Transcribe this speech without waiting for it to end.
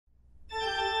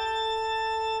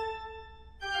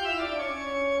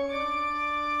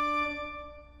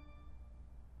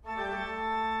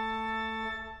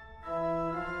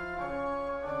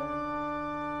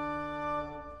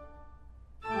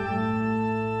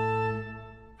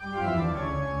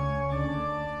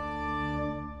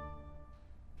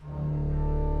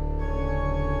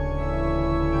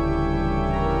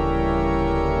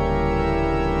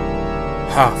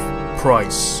Half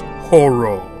Price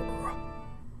Horror.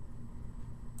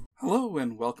 Hello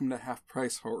and welcome to Half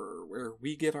Price Horror, where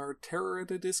we get our terror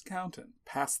at a discount and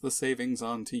pass the savings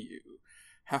on to you.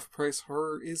 Half Price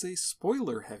Horror is a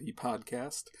spoiler-heavy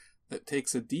podcast that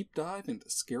takes a deep dive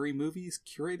into scary movies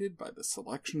curated by the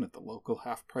selection at the local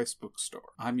half-price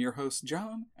bookstore. I'm your host,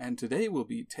 John, and today we'll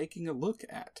be taking a look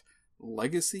at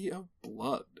Legacy of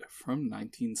Blood from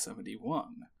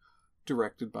 1971.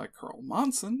 Directed by Carl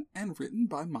Monson and written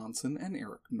by Monson and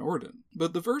Eric Norden.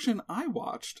 But the version I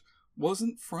watched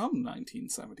wasn't from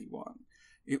 1971.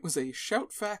 It was a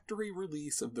Shout Factory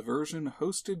release of the version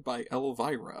hosted by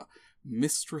Elvira,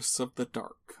 Mistress of the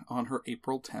Dark, on her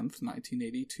April 10th,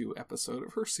 1982 episode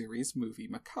of her series Movie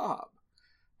Macabre.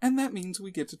 And that means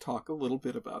we get to talk a little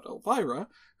bit about Elvira,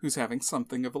 who's having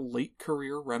something of a late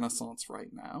career renaissance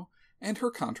right now, and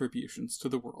her contributions to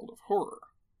the world of horror.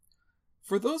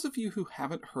 For those of you who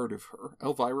haven't heard of her,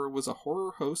 Elvira was a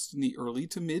horror host in the early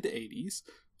to mid-80s,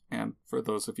 and for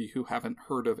those of you who haven't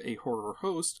heard of a horror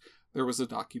host, there was a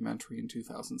documentary in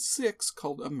 2006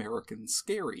 called American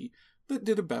Scary that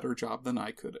did a better job than I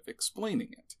could of explaining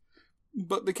it.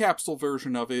 But the capsule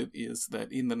version of it is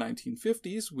that in the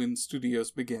 1950s, when studios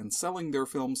began selling their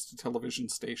films to television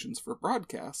stations for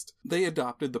broadcast, they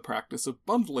adopted the practice of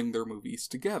bundling their movies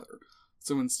together.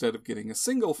 So instead of getting a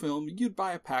single film, you'd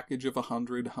buy a package of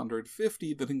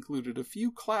 150 that included a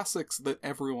few classics that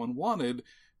everyone wanted,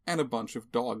 and a bunch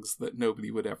of dogs that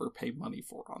nobody would ever pay money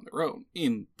for on their own,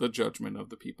 in the judgment of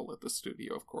the people at the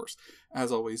studio, of course.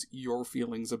 As always, your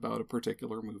feelings about a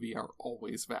particular movie are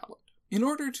always valid. In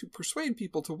order to persuade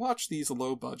people to watch these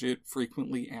low-budget,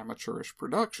 frequently amateurish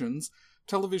productions,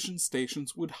 television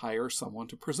stations would hire someone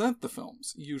to present the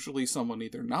films, usually someone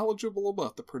either knowledgeable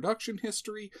about the production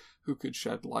history, who could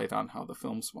shed light on how the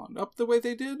films wound up the way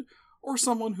they did, or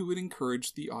someone who would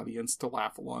encourage the audience to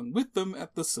laugh along with them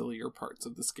at the sillier parts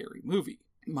of the scary movie.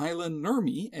 Mila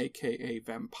Nurmi, aka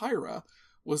Vampira,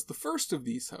 was the first of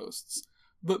these hosts,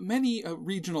 but many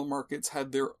regional markets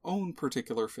had their own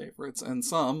particular favorites, and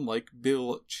some, like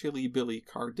Bill Chilly Billy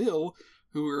Cardille,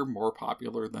 who were more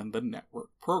popular than the network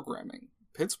programming.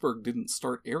 Pittsburgh didn't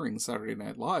start airing Saturday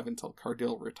Night Live until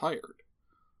Cardille retired.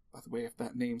 By the way, if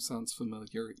that name sounds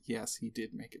familiar, yes, he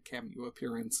did make a cameo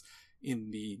appearance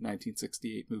in the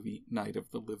 1968 movie Night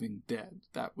of the Living Dead.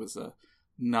 That was a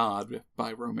nod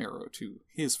by Romero to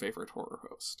his favorite horror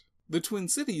host. The Twin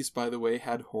Cities, by the way,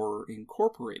 had Horror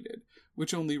Incorporated,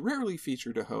 which only rarely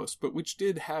featured a host, but which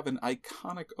did have an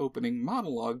iconic opening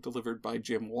monologue delivered by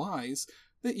Jim Wise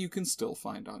that you can still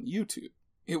find on YouTube.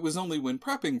 It was only when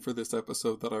prepping for this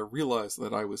episode that I realized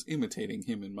that I was imitating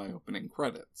him in my opening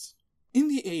credits. In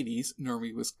the 80s,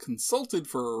 Nurmi was consulted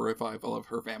for a revival of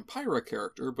her Vampira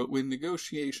character, but when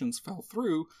negotiations fell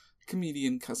through,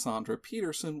 comedian Cassandra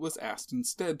Peterson was asked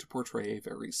instead to portray a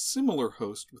very similar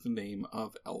host with the name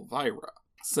of Elvira.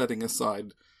 Setting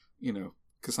aside,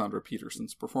 Cassandra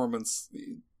Peterson's performance,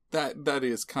 that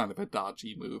is kind of a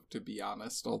dodgy move, to be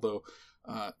honest, although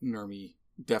Nurmi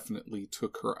definitely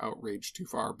took her outrage too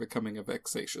far, becoming a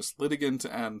vexatious litigant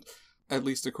and, at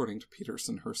least according to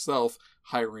Peterson herself,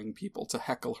 hiring people to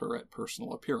heckle her at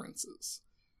personal appearances.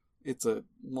 It's a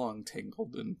long,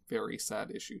 tangled, and very sad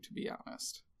issue, to be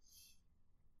honest.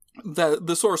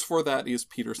 The source for that is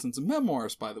Peterson's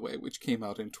memoirs, by the way, which came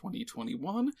out in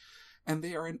 2021, and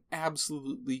they are an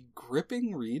absolutely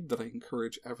gripping read that I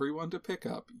encourage everyone to pick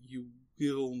up. You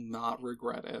will not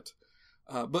regret it.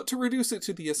 But to reduce it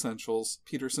to the essentials,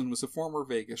 Peterson was a former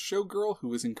Vegas showgirl who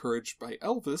was encouraged by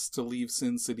Elvis to leave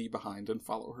Sin City behind and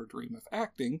follow her dream of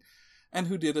acting, and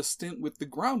who did a stint with the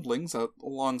Groundlings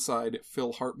alongside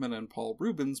Phil Hartman and Paul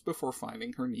Reubens before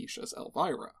finding her niche as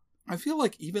Elvira. I feel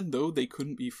like even though they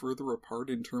couldn't be further apart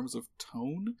in terms of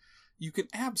tone, you can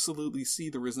absolutely see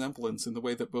the resemblance in the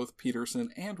way that both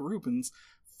Peterson and Reubens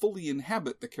fully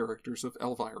inhabit the characters of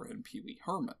Elvira and Pee Wee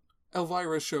Herman.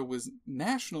 Elvira's show was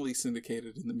nationally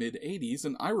syndicated in the mid-80s,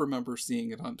 and I remember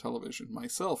seeing it on television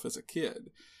myself as a kid.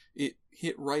 It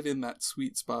hit right in that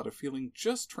sweet spot of feeling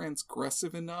just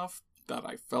transgressive enough that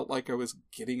I felt like I was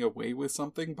getting away with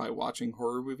something by watching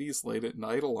horror movies late at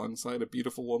night alongside a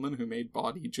beautiful woman who made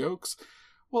bawdy jokes,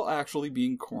 while actually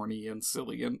being corny and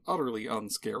silly and utterly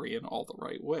unscary in all the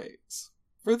right ways.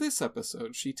 For this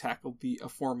episode, she tackled the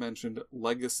aforementioned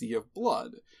Legacy of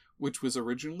Blood, which was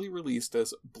originally released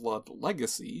as Blood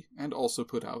Legacy, and also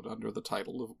put out under the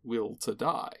title of Will to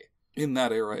Die. In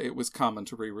that era, it was common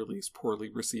to re-release poorly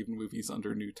received movies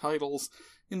under new titles,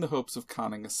 in the hopes of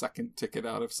conning a second ticket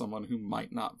out of someone who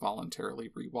might not voluntarily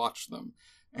rewatch them.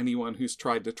 Anyone who's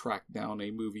tried to track down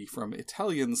a movie from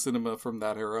Italian cinema from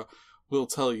that era will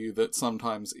tell you that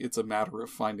sometimes it's a matter of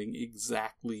finding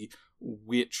exactly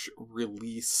which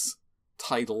release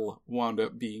title wound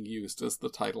up being used as the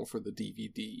title for the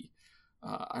DVD.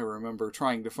 I remember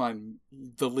trying to find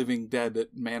The Living Dead at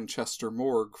Manchester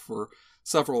Morgue for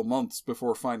several months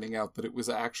before finding out that it was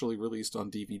actually released on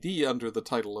DVD under the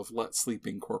title of Let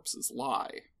Sleeping Corpses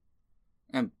Lie.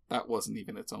 And that wasn't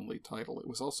even its only title. It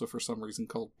was also for some reason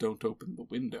called Don't Open the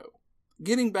Window.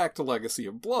 Getting back to Legacy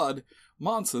of Blood,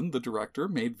 Monson, the director,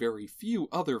 made very few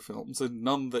other films and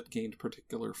none that gained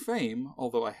particular fame,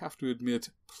 although I have to admit,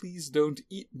 Please Don't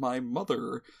Eat My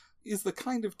Mother is the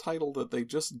kind of title that they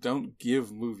just don't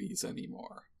give movies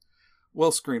anymore.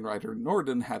 Well, screenwriter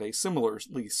Norden had a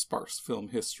similarly sparse film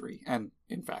history, and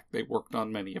in fact they worked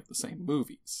on many of the same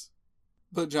movies.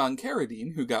 But John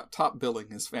Carradine, who got top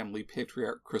billing as family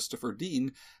patriarch Christopher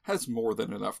Dean, has more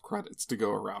than enough credits to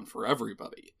go around for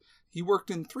everybody. He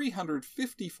worked in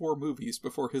 354 movies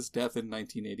before his death in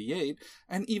 1988,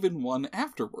 and even one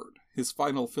afterward. His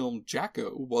final film,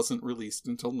 Jacko, wasn't released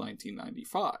until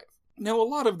 1995. Now, a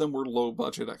lot of them were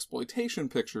low-budget exploitation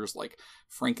pictures like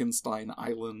Frankenstein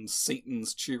Island,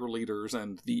 Satan's Cheerleaders,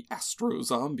 and the Astro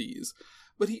Zombies,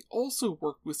 but he also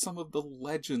worked with some of the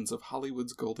legends of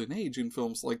Hollywood's golden age in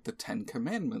films like The Ten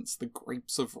Commandments, The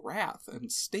Grapes of Wrath, and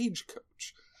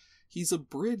Stagecoach. He's a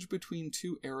bridge between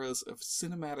two eras of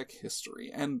cinematic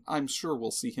history, and I'm sure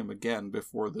we'll see him again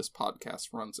before this podcast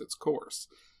runs its course.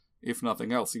 If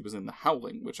nothing else, he was in The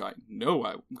Howling, which I know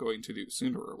I'm going to do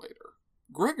sooner or later.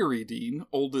 Gregory Dean,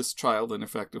 oldest child and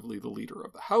effectively the leader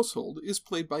of the household, is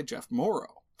played by Jeff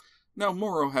Morrow. Now,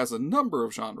 Morrow has a number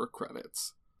of genre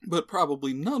credits, but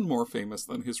probably none more famous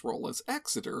than his role as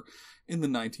Exeter in the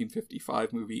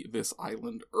 1955 movie This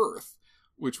Island Earth,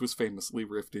 which was famously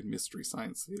riffed in Mystery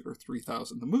Science Theater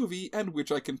 3000 the movie, and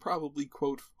which I can probably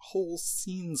quote whole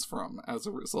scenes from as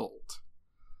a result.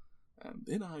 And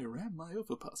then I ram my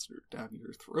ovipositor down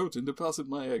your throat and deposit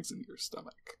my eggs in your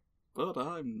stomach. But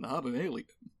I'm not an alien.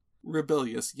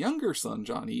 Rebellious younger son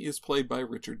Johnny is played by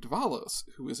Richard Davalos,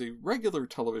 who is a regular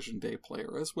television day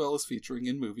player as well as featuring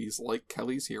in movies like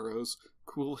Kelly's Heroes,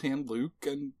 Cool Hand Luke,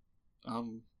 and,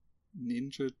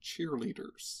 Ninja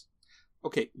Cheerleaders.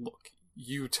 Okay, look,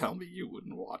 you tell me you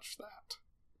wouldn't watch that.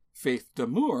 Faith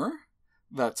Damour,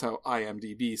 that's how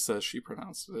IMDb says she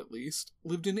pronounced it at least,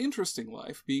 lived an interesting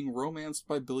life, being romanced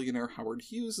by billionaire Howard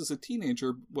Hughes as a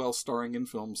teenager while starring in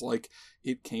films like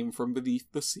It Came From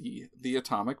Beneath the Sea, The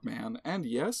Atomic Man, and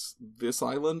yes, This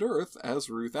Island Earth as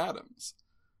Ruth Adams.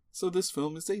 So this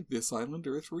film is a This Island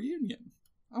Earth reunion.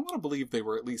 I want to believe they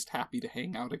were at least happy to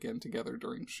hang out again together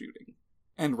during shooting.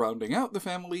 And rounding out the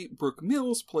family, Brooke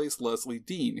Mills plays Leslie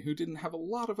Dean, who didn't have a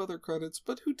lot of other credits,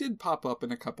 but who did pop up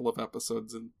in a couple of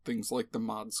episodes in things like The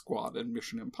Mod Squad and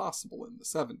Mission Impossible in the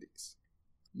 70s.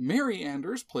 Mary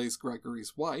Anders plays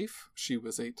Gregory's wife. She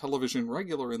was a television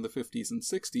regular in the 50s and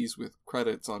 60s with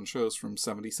credits on shows from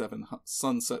 77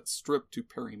 Sunset Strip to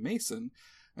Perry Mason,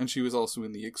 and she was also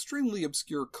in the extremely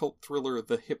obscure cult thriller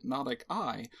The Hypnotic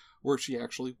Eye, where she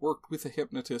actually worked with a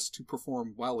hypnotist to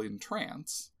perform while in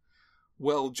trance.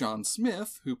 Well, John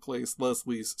Smith, who plays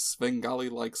Leslie's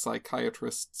Svengali-like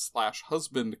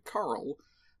psychiatrist/husband Carl,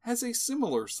 has a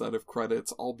similar set of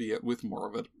credits, albeit with more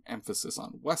of an emphasis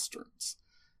on westerns.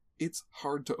 It's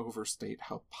hard to overstate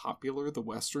how popular the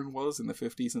western was in the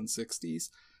 50s and 60s.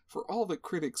 For all that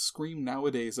critics scream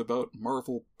nowadays about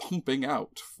Marvel pumping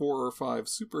out 4 or 5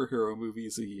 superhero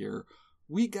movies a year,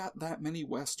 we got that many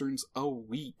westerns a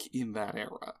week in that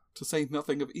era, to say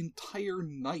nothing of entire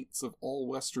nights of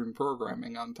all-western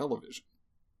programming on television.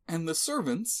 And the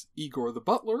servants, Igor the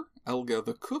butler, Elga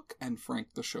the cook, and Frank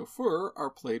the chauffeur, are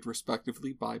played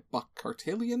respectively by Buck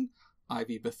Kartalian,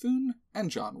 Ivy Bethune, and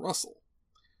John Russell.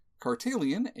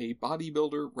 Kartalian, a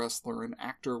bodybuilder, wrestler, and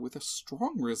actor with a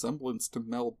strong resemblance to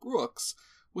Mel Brooks,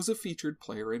 was a featured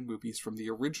player in movies from the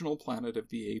original Planet of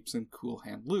the Apes and Cool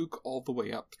Hand Luke all the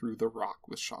way up through The Rock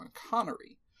with Sean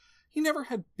Connery. He never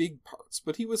had big parts,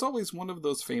 but he was always one of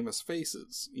those famous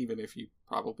faces, even if you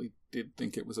probably did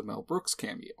think it was a Mel Brooks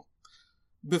cameo.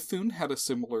 Bethune had a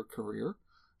similar career.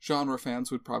 Genre fans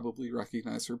would probably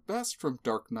recognize her best from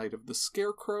Dark Knight of the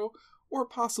Scarecrow, or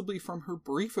possibly from her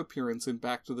brief appearance in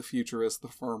Back to the Future as the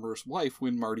farmer's wife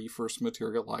when Marty first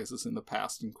materializes in the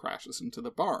past and crashes into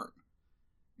the barn.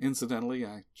 Incidentally,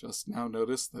 I just now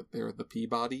noticed that they're the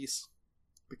Peabodys.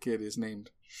 The kid is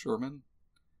named Sherman.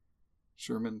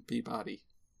 Sherman Peabody.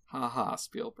 Ha ha,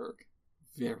 Spielberg.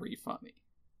 Very funny.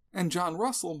 And John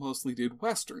Russell mostly did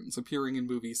westerns, appearing in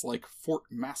movies like Fort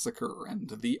Massacre and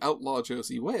The Outlaw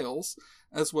Josie Wales,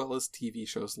 as well as TV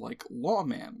shows like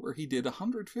Lawman, where he did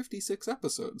 156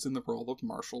 episodes in the role of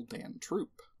Marshal Dan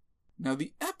Troop. Now,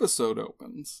 the episode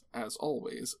opens, as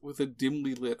always, with a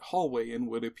dimly lit hallway in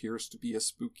what appears to be a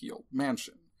spooky old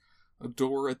mansion. A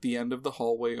door at the end of the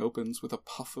hallway opens with a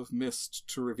puff of mist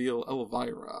to reveal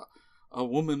Elvira, a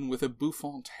woman with a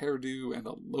bouffant hairdo and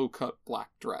a low-cut black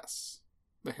dress.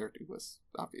 The hairdo was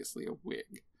obviously a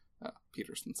wig.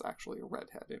 Peterson's actually a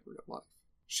redhead in real life.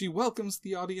 She welcomes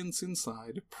the audience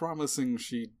inside, promising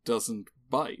she doesn't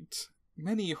bite.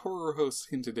 Many horror hosts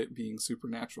hinted at being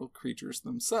supernatural creatures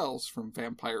themselves, from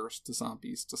vampires to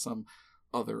zombies to some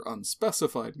other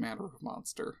unspecified manner of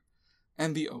monster.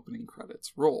 And the opening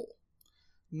credits roll.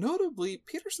 Notably,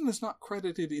 Peterson is not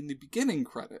credited in the beginning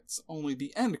credits, only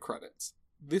the end credits.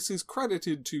 This is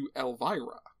credited to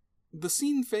Elvira. The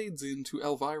scene fades into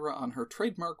Elvira on her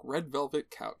trademark red velvet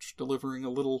couch, delivering a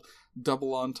little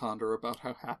double entendre about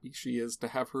how happy she is to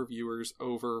have her viewers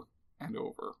over and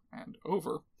over and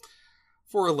over.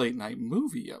 For a late-night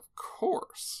movie, of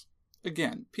course.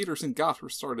 Again, Peterson got her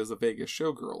start as a Vegas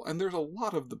showgirl, and there's a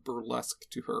lot of the burlesque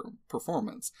to her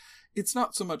performance. It's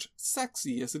not so much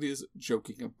sexy as it is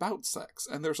joking about sex,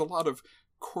 and there's a lot of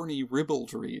corny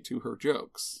ribaldry to her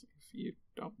jokes, if you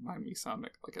don't mind me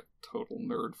sounding like a total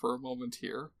nerd for a moment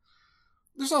here.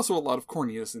 There's also a lot of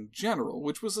corniness in general,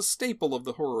 which was a staple of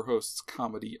the horror host's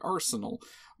comedy arsenal.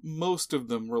 Most of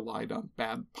them relied on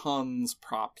bad puns,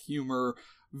 prop humor,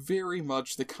 very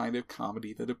much the kind of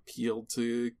comedy that appealed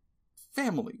to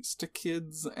families, to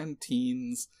kids and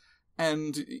teens,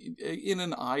 and in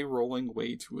an eye-rolling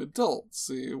way to adults.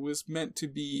 It was meant to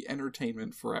be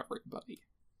entertainment for everybody.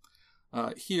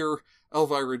 Here,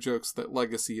 Elvira jokes that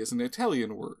legacy is an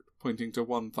Italian word, pointing to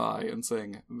one thigh and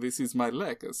saying, "This is my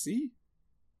legacy."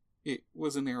 It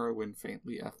was an era when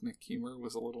faintly ethnic humor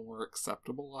was a little more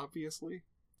acceptable, obviously.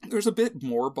 There's a bit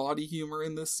more body humor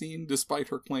in this scene. Despite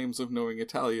her claims of knowing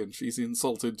Italian, she's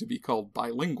insulted to be called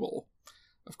bilingual.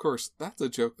 Of course, that's a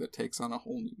joke that takes on a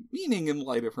whole new meaning in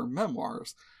light of her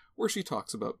memoirs, where she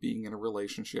talks about being in a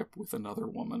relationship with another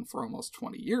woman for almost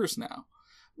 20 years now.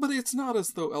 But it's not as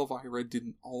though Elvira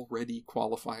didn't already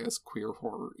qualify as queer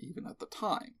horror even at the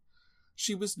time.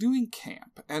 She was doing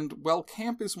camp, and while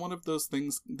camp is one of those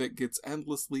things that gets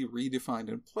endlessly redefined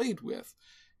and played with,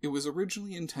 it was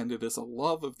originally intended as a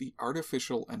love of the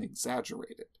artificial and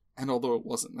exaggerated. And although it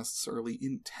wasn't necessarily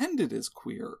intended as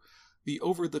queer, the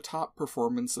over-the-top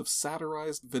performance of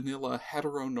satirized vanilla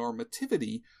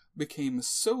heteronormativity became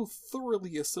so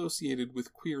thoroughly associated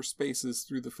with queer spaces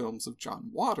through the films of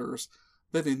John Waters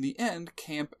that in the end,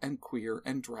 camp and queer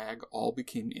and drag all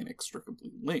became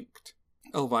inextricably linked.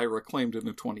 Elvira claimed in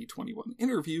a 2021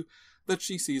 interview that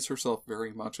she sees herself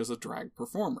very much as a drag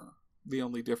performer. The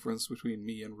only difference between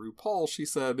me and RuPaul, she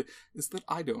said, is that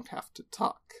I don't have to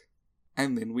talk.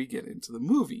 And then we get into the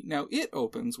movie. Now, it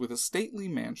opens with a stately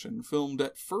mansion filmed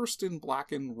at first in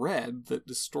black and red that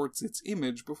distorts its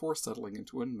image before settling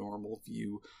into a normal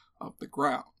view of the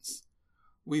grounds.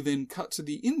 We then cut to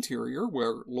the interior,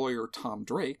 where lawyer Tom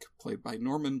Drake, played by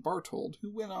Norman Barthold,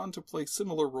 who went on to play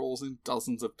similar roles in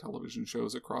dozens of television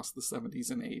shows across the 70s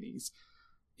and 80s.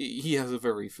 He has a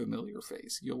very familiar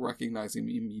face. You'll recognize him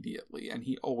immediately, and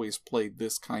he always played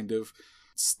this kind of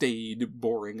staid,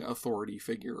 boring authority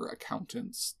figure,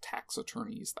 accountants, tax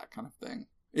attorneys, that kind of thing,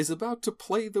 is about to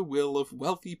play the will of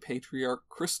wealthy patriarch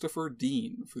Christopher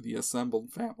Dean for the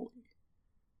assembled family.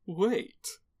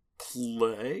 Wait,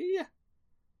 play?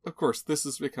 Of course, this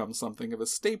has become something of a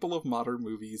staple of modern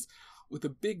movies, with a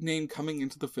big name coming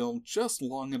into the film just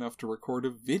long enough to record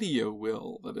a video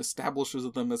will that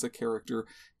establishes them as a character,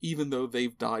 even though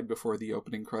they've died before the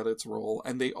opening credits roll,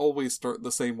 and they always start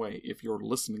the same way: "If you're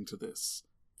listening to this,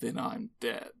 then I'm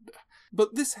dead."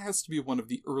 But this has to be one of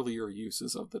the earlier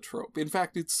uses of the trope. In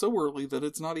fact, it's so early that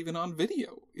it's not even on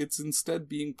video. It's instead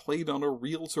being played on a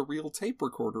reel-to-reel tape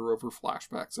recorder over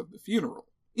flashbacks of the funeral.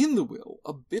 In the will,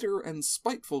 a bitter and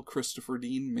spiteful Christopher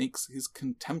Dean makes his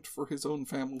contempt for his own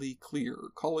family clear,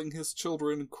 calling his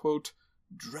children, quote,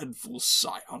 "dreadful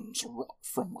scions wrought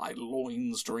from my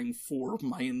loins during 4 of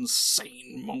my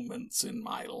insane moments in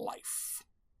my life."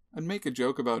 I'd make a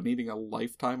joke about needing a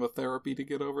lifetime of therapy to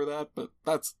get over that, but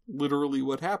that's literally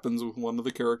what happens with one of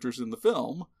the characters in the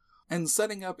film, and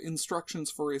setting up instructions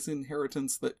for his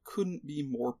inheritance that couldn't be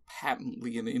more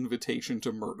patently an invitation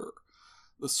to murder.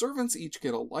 The servants each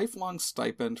get a lifelong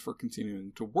stipend for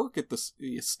continuing to work at the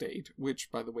estate,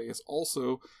 which, by the way, is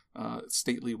also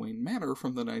Stately Wayne Manor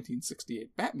from the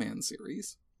 1968 Batman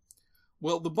series.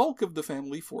 Well, the bulk of the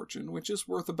family fortune, which is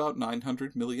worth about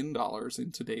 $900 million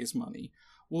in today's money,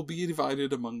 will be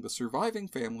divided among the surviving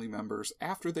family members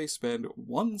after they spend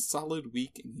 1 solid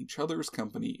week in each other's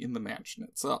company in the mansion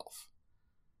itself.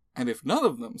 And if none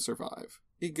of them survive,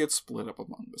 it gets split up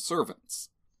among the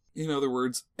servants. In other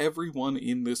words, everyone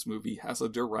in this movie has a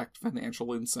direct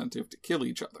financial incentive to kill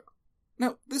each other.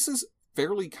 Now, this is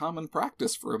fairly common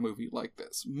practice for a movie like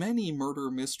this. Many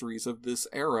murder mysteries of this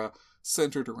era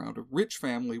centered around a rich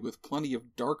family with plenty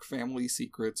of dark family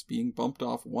secrets being bumped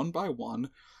off one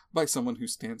by someone who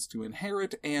stands to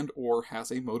inherit and or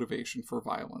has a motivation for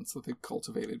violence that they've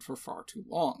cultivated for far too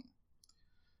long.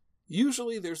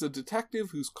 Usually there's a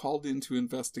detective who's called in to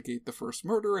investigate the first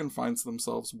murder and finds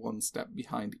themselves one step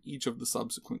behind each of the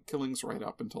subsequent killings right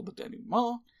up until the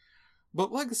denouement,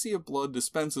 but Legacy of Blood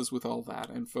dispenses with all that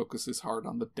and focuses hard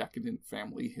on the decadent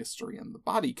family history and the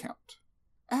body count.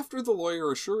 After the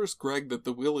lawyer assures Greg that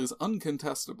the will is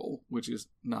uncontestable, which is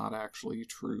not actually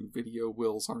true, video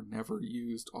wills are never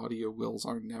used, audio wills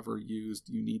are never used,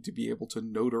 you need to be able to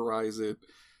notarize it,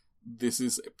 this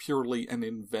is purely an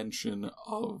invention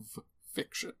of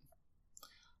fiction.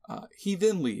 He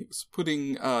then leaves,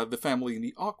 putting the family in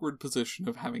the awkward position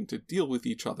of having to deal with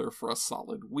each other for a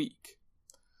solid week.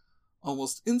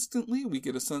 Almost instantly, we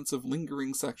get a sense of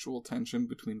lingering sexual tension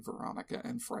between Veronica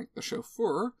and Frank the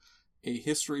chauffeur, a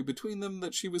history between them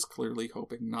that she was clearly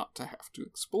hoping not to have to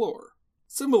explore.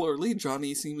 Similarly,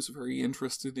 Johnny seems very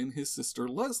interested in his sister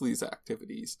Leslie's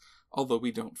activities, although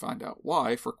we don't find out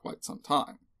why for quite some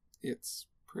time. It's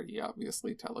pretty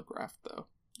obviously telegraphed, though.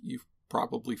 You've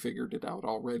probably figured it out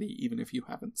already, even if you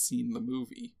haven't seen the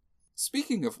movie.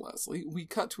 Speaking of Leslie, we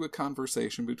cut to a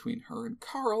conversation between her and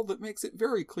Carl that makes it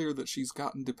very clear that she's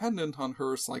gotten dependent on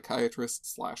her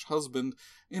psychiatrist/husband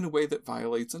in a way that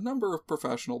violates a number of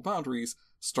professional boundaries,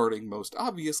 starting most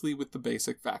obviously with the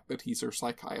basic fact that he's her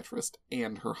psychiatrist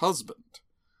and her husband.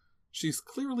 She's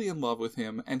clearly in love with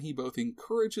him, and he both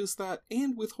encourages that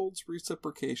and withholds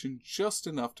reciprocation just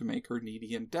enough to make her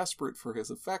needy and desperate for his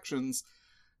affections,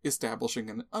 establishing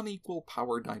an unequal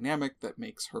power dynamic that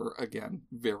makes her, again,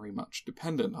 very much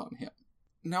dependent on him.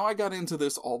 Now, I got into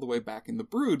this all the way back in The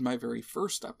Brood, my very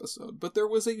first episode, but there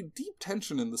was a deep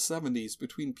tension in the 70s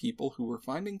between people who were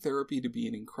finding therapy to be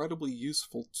an incredibly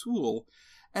useful tool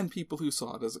and people who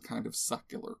saw it as a kind of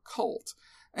secular cult.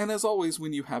 And as always,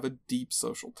 when you have a deep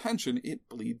social tension, it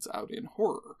bleeds out in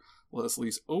horror.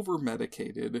 Leslie's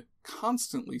over-medicated,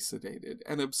 constantly sedated,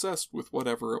 and obsessed with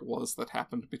whatever it was that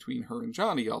happened between her and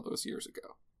Johnny all those years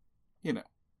ago. You know,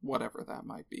 whatever that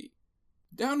might be.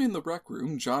 Down in the rec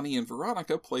room, Johnny and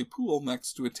Veronica play pool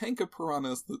next to a tank of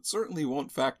piranhas that certainly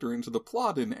won't factor into the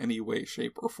plot in any way,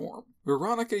 shape, or form.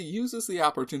 Veronica uses the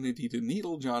opportunity to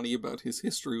needle Johnny about his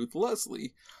history with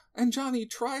Leslie, and Johnny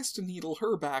tries to needle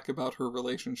her back about her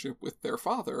relationship with their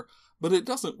father, but it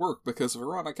doesn't work because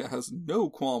Veronica has no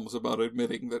qualms about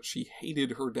admitting that she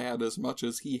hated her dad as much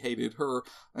as he hated her,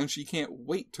 and she can't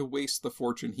wait to waste the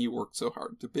fortune he worked so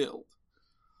hard to build.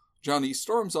 Johnny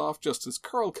storms off just as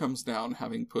Carl comes down,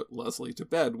 having put Leslie to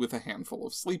bed with a handful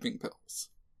of sleeping pills.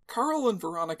 Carl and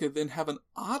Veronica then have an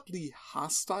oddly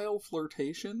hostile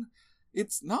flirtation.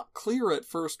 It's not clear at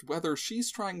first whether she's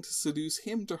trying to seduce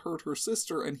him to hurt her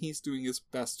sister and he's doing his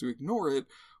best to ignore it,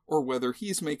 or whether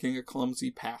he's making a clumsy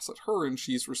pass at her and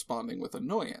she's responding with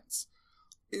annoyance.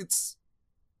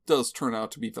 Does turn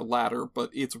out to be the latter, but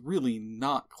it's really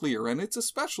not clear, and it's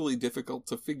especially difficult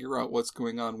to figure out what's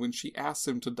going on when she asks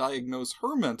him to diagnose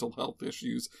her mental health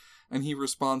issues, and he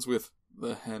responds with,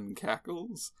 "The hen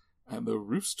cackles, and the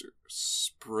rooster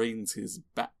sprains his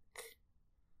back."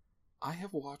 I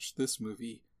have watched this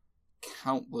movie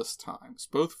countless times,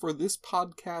 both for this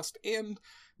podcast and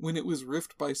when it was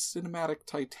riffed by Cinematic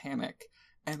Titanic,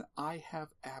 and I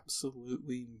have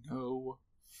absolutely no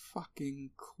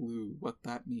fucking clue what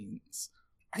that means.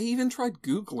 I even tried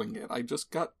Googling it. I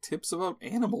just got tips about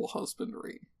animal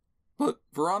husbandry. But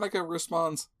Veronica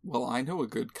responds, "Well, I know a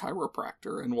good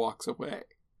chiropractor," and walks away.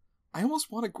 I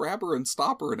almost want to grab her and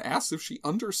stop her and ask if she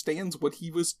understands what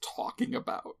he was talking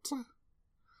about.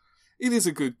 It is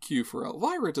a good cue for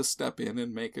Elvira to step in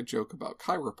and make a joke about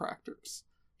chiropractors.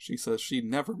 She says she'd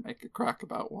never make a crack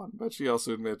about one, but she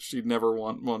also admits she'd never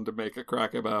want one to make a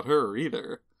crack about her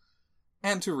either.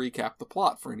 And to recap the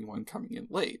plot for anyone coming in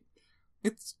late.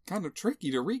 It's kind of tricky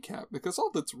to recap, because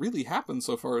all that's really happened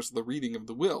so far is the reading of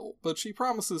the will, but she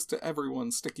promises to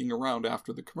everyone sticking around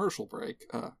after the commercial break,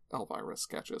 Elvira's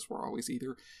sketches were always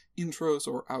either intros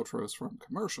or outros from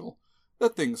commercial,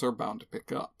 that things are bound to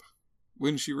pick up.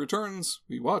 When she returns,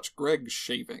 we watch Greg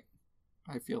shaving.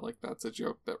 I feel like that's a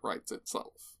joke that writes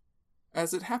itself.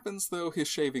 As it happens, though, his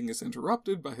shaving is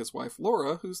interrupted by his wife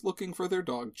Laura, who's looking for their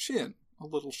dog Chin, a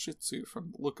little shih tzu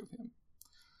from the look of him.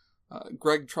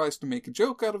 Greg tries to make a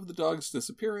joke out of the dog's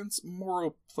disappearance.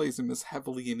 Morrow plays him as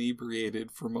heavily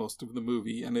inebriated for most of the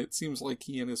movie, and it seems like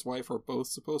he and his wife are both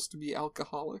supposed to be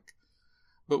alcoholic.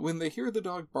 but when they hear the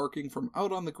dog barking from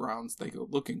out on the grounds, they go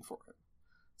looking for it.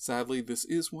 Sadly, this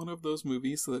is one of those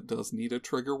movies that does need a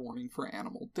trigger warning for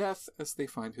animal death, as they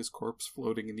find his corpse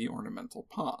floating in the ornamental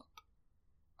pond.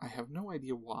 I have no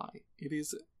idea why. It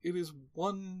is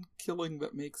one killing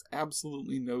that makes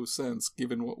absolutely no sense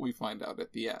given what we find out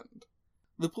at the end.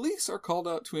 The police are called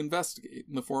out to investigate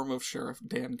in the form of Sheriff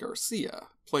Dan Garcia,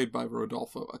 played by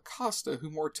Rodolfo Acosta, who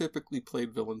more typically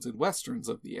played villains in westerns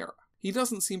of the era. He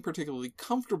doesn't seem particularly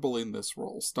comfortable in this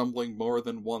role, stumbling more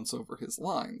than once over his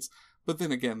lines, but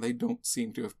then again, they don't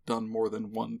seem to have done more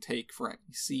than one take for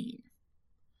any scene.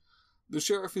 The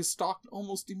sheriff is stalked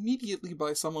almost immediately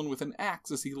by someone with an axe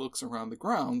as he looks around the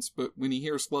grounds, but when he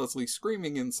hears Leslie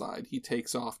screaming inside, he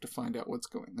takes off to find out what's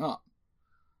going on.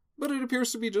 But it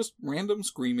appears to be just random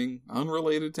screaming,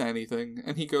 unrelated to anything,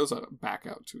 and he goes back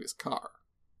out to his car.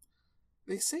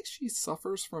 They say she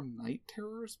suffers from night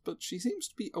terrors, but she seems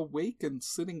to be awake and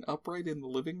sitting upright in the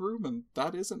living room, and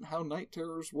that isn't how night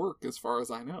terrors work as far as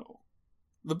I know.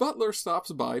 The butler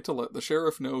stops by to let the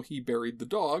sheriff know he buried the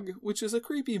dog, which is a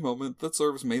creepy moment that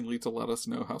serves mainly to let us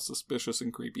know how suspicious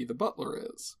and creepy the butler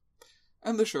is.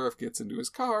 And the sheriff gets into his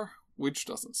car, which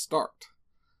doesn't start.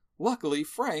 Luckily,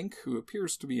 Frank, who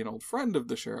appears to be an old friend of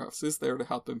the sheriff's, is there to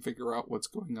help him figure out what's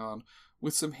going on,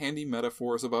 with some handy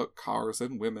metaphors about cars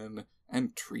and women,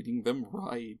 and treating them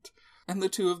right. And the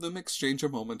two of them exchange a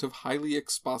moment of highly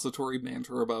expository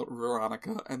banter about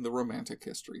Veronica and the romantic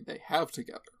history they have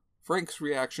together. Frank's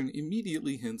reaction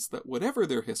immediately hints that whatever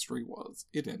their history was,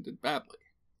 it ended badly.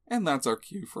 And that's our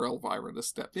cue for Elvira to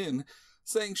step in,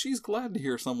 saying she's glad to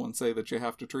hear someone say that you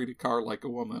have to treat a car like a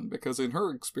woman, because in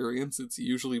her experience it's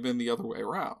usually been the other way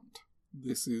around.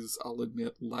 This is, I'll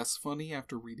admit, less funny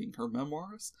after reading her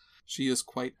memoirs. She is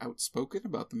quite outspoken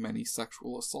about the many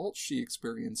sexual assaults she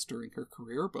experienced during her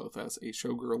career, both as a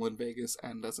showgirl in Vegas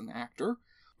and as an actor,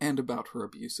 and about her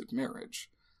abusive marriage.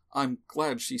 I'm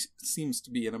glad she seems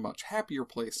to be in a much happier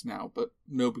place now, but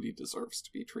nobody deserves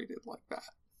to be treated like that.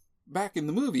 Back in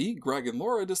the movie, Greg and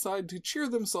Laura decide to cheer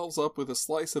themselves up with a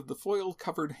slice of the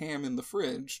foil-covered ham in the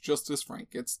fridge, just as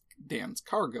Frank gets Dan's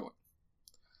car going.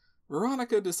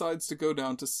 Veronica decides to go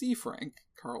down to see Frank.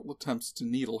 Carl attempts to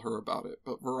needle her about it,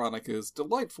 but Veronica is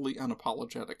delightfully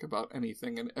unapologetic about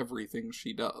anything and everything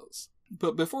she does.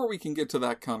 But before we can get to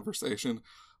that conversation,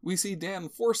 we see Dan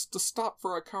forced to stop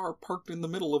for a car parked in the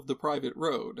middle of the private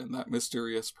road, and that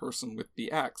mysterious person with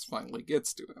the axe finally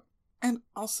gets to him. And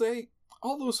I'll say,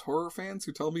 all those horror fans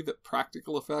who tell me that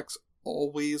practical effects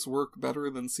always work better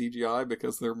than CGI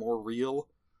because they're more real,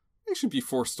 they should be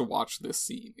forced to watch this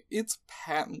scene. It's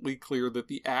patently clear that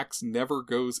the axe never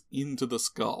goes into the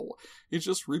skull. It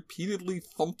just repeatedly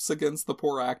thumps against the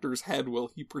poor actor's head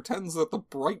while he pretends that the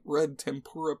bright red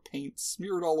tempura paint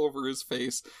smeared all over his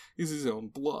face is his own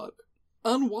blood.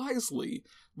 Unwisely,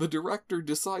 the director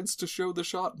decides to show the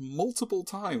shot multiple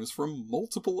times from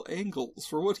multiple angles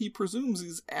for what he presumes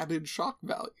is added shock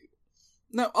value.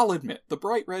 Now, I'll admit, the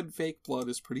bright red fake blood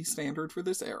is pretty standard for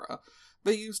this era.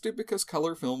 They used it because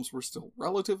color films were still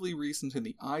relatively recent in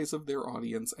the eyes of their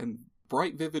audience, and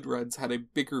bright vivid reds had a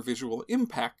bigger visual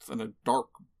impact than a dark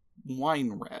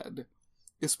wine red,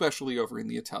 especially over in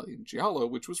the Italian Giallo,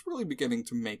 which was really beginning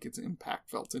to make its impact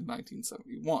felt in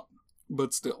 1971.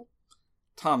 But still,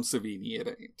 Tom Savini it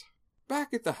ain't.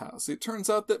 Back at the house, it turns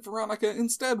out that Veronica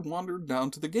instead wandered down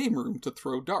to the game room to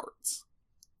throw darts.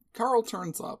 Carl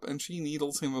turns up, and she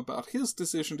needles him about his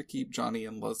decision to keep Johnny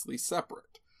and Leslie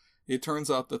separate. It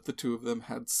turns out that the two of them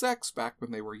had sex back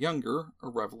when they were younger, a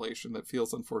revelation that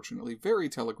feels unfortunately very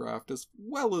telegraphed as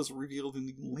well as revealed in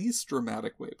the least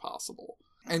dramatic way possible.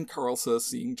 And Carl says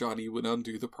seeing Johnny would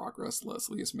undo the progress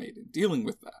Leslie has made in dealing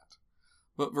with that.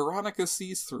 But Veronica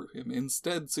sees through him,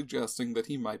 instead suggesting that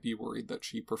he might be worried that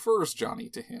she prefers Johnny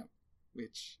to him.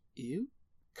 Which, ew?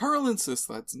 Carl insists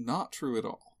that's not true at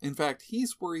all. In fact,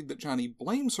 he's worried that Johnny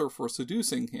blames her for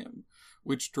seducing him,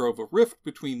 which drove a rift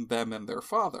between them and their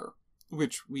father,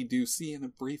 which we do see in a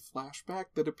brief flashback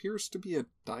that appears to be a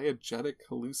diegetic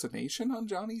hallucination on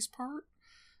Johnny's part.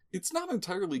 It's not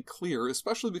entirely clear,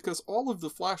 especially because all of the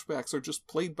flashbacks are just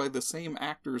played by the same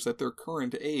actors at their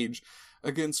current age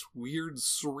against weird,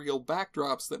 surreal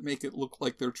backdrops that make it look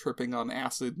like they're tripping on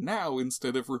acid now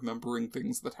instead of remembering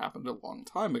things that happened a long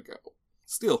time ago.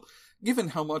 Still, given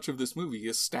how much of this movie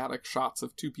is static shots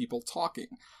of two people talking,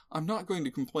 I'm not going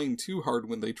to complain too hard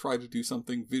when they try to do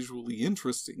something visually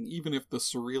interesting, even if the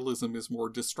surrealism is more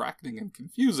distracting and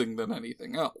confusing than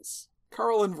anything else.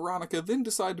 Carl and Veronica then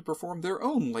decide to perform their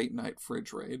own late-night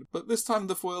fridge raid, but this time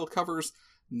the foil covers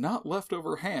not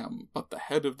leftover ham, but the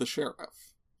head of the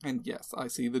sheriff. And yes, I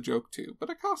see the joke too, but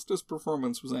Acosta's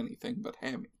performance was anything but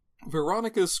hammy.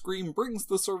 Veronica's scream brings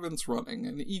the servants running,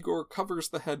 and Igor covers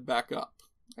the head back up,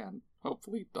 and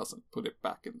hopefully doesn't put it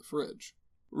back in the fridge.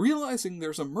 Realizing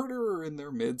there's a murderer in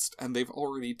their midst and they've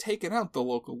already taken out the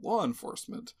local law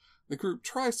enforcement, the group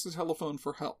tries to telephone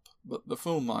for help, but the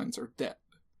phone lines are dead.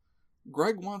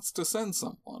 Greg wants to send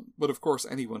someone, but of course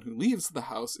anyone who leaves the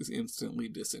house is instantly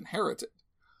disinherited.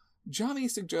 Johnny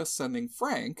suggests sending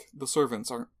Frank. The servants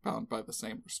aren't bound by the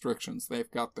same restrictions,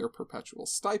 they've got their perpetual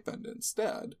stipend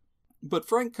instead. But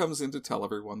Frank comes in to tell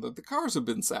everyone that the cars have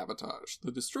been sabotaged,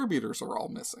 the distributors are all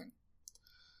missing.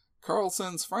 Carl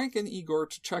sends Frank and Igor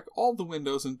to check all the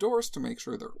windows and doors to make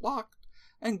sure they're locked,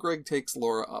 and Greg takes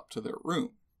Laura up to their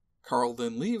room. Carl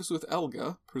then leaves with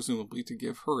Elga, presumably to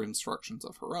give her instructions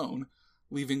of her own,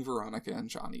 leaving Veronica and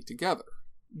Johnny together.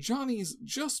 Johnny's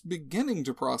just beginning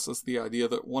to process the idea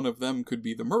that one of them could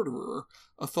be the murderer,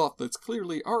 a thought that's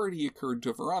clearly already occurred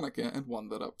to Veronica and one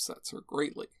that upsets her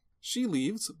greatly. She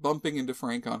leaves, bumping into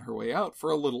Frank on her way out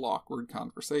for a little awkward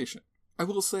conversation. I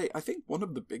will say, I think one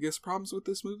of the biggest problems with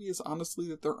this movie is honestly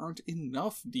that there aren't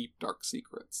enough deep, dark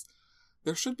secrets.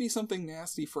 There should be something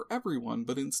nasty for everyone,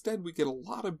 but instead we get a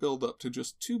lot of build-up to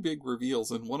just two big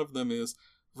reveals, and one of them is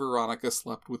Veronica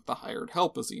slept with the hired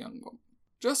help as a young woman.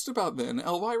 Just about then,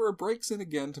 Elvira breaks in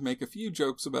again to make a few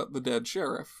jokes about the dead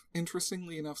sheriff.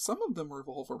 Interestingly enough, some of them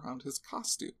revolve around his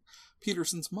costume.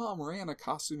 Peterson's mom ran a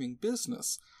costuming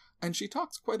business, and she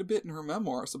talks quite a bit in her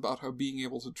memoirs about how being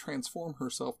able to transform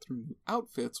herself through new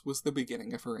outfits was the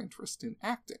beginning of her interest in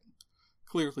acting.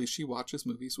 Clearly, she watches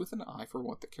movies with an eye for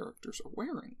what the characters are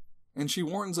wearing. And she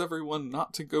warns everyone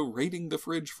not to go raiding the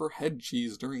fridge for head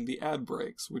cheese during the ad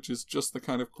breaks, which is just the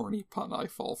kind of corny pun I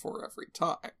fall for every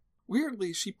time.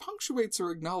 Weirdly, she punctuates her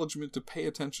acknowledgement to pay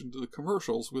attention to the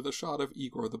commercials with a shot of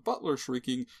Igor the butler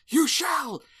shrieking, "You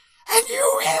shall! And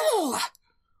you will!"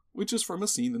 which is from a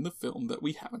scene in the film that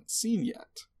we haven't seen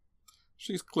yet.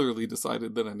 She's clearly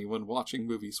decided that anyone watching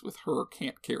movies with her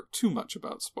can't care too much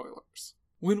about spoilers.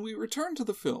 When we return to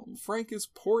the film, Frank is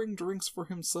pouring drinks for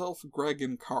himself, Greg,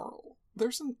 and Carl.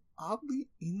 There's an oddly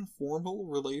informal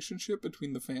relationship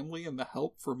between the family and the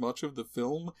help for much of the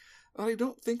film that I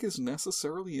don't think is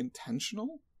necessarily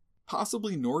intentional.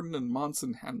 Possibly Norden and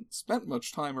Monson hadn't spent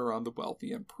much time around the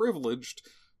wealthy and privileged,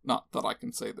 not that I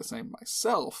can say the same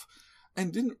myself,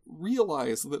 and didn't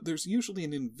realize that there's usually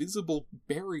an invisible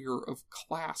barrier of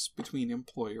class between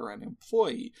employer and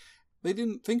employee. They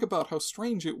didn't think about how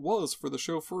strange it was for the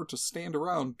chauffeur to stand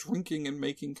around drinking and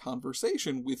making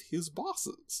conversation with his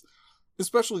bosses.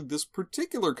 Especially this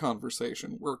particular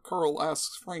conversation, where Carl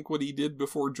asks Frank what he did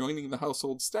before joining the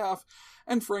household staff,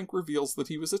 and Frank reveals that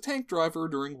he was a tank driver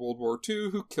during World War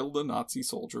II who killed a Nazi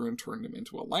soldier and turned him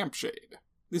into a lampshade.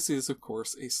 This is, of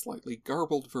course, a slightly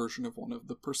garbled version of one of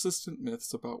the persistent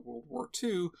myths about World War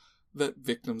II, that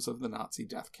victims of the Nazi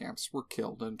death camps were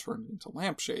killed and turned into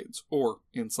lampshades, or,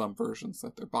 in some versions,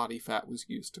 that their body fat was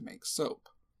used to make soap.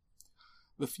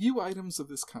 The few items of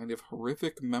this kind of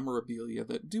horrific memorabilia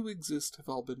that do exist have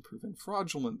all been proven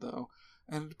fraudulent, though,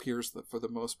 and it appears that for the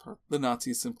most part, the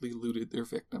Nazis simply looted their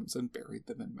victims and buried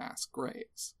them in mass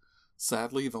graves.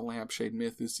 Sadly, the lampshade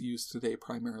myth is used today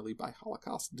primarily by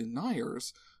Holocaust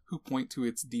deniers, who point to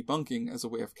its debunking as a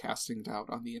way of casting doubt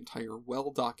on the entire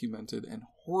well-documented and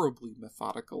horribly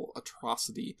methodical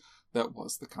atrocity that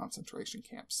was the concentration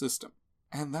camp system.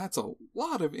 And that's a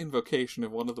lot of invocation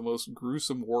of one of the most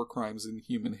gruesome war crimes in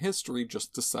human history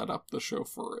just to set up the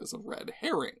chauffeur as a red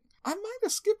herring. I might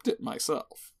have skipped it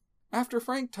myself. After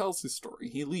Frank tells his story,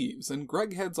 he leaves, and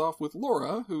Greg heads off with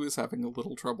Laura, who is having a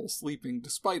little trouble sleeping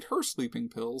despite her sleeping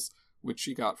pills, which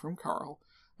she got from Carl,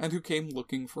 and who came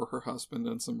looking for her husband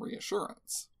and some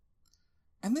reassurance.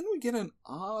 And then we get an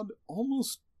odd,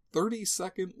 almost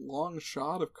 30-second long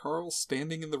shot of Carl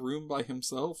standing in the room by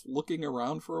himself, looking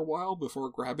around for a while before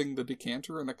grabbing the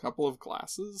decanter and a couple of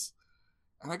glasses.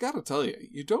 And I gotta tell you,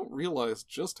 you don't realize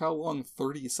just how long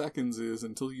 30 seconds is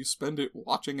until you spend it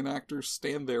watching an actor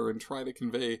stand there and try to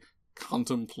convey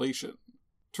contemplation.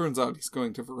 Turns out he's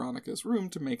going to Veronica's room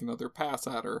to make another pass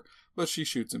at her, but she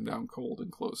shoots him down cold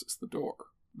and closes the door.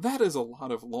 That is a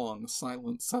lot of long,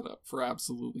 silent setup for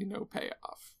absolutely no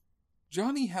payoff.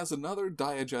 Johnny has another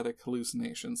diegetic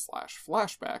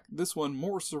hallucination/flashback, this one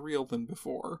more surreal than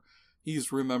before.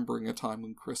 He's remembering a time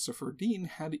when Christopher Dean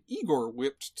had Igor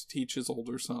whipped to teach his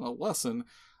older son a lesson,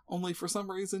 only for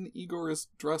some reason Igor is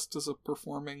dressed as a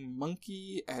performing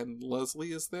monkey and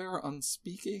Leslie is there,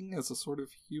 unspeaking, as a sort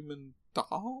of human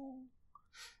doll?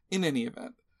 In any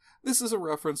event, This is a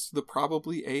reference to the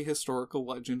probably ahistorical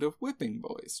legend of whipping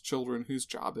boys, children whose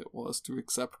job it was to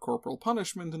accept corporal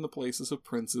punishment in the places of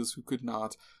princes who could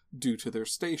not, due to their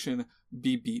station,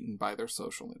 be beaten by their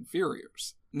social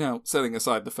inferiors. Now, setting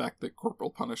aside the fact that corporal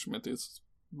punishment is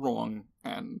wrong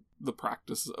and the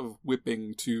practice of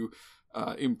whipping to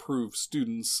improve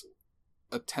students'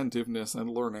 attentiveness and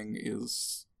learning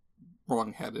is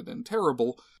wrong-headed and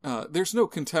terrible, there's no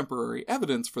contemporary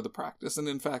evidence for the practice, and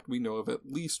in fact we know of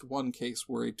at least one case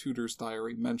where a tutor's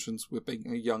diary mentions whipping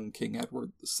a young King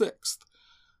Edward VI.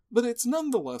 But it's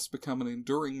nonetheless become an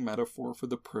enduring metaphor for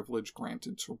the privilege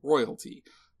granted to royalty.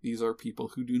 These are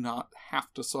people who do not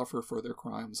have to suffer for their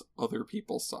crimes, other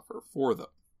people suffer for them.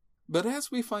 But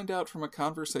as we find out from a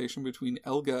conversation between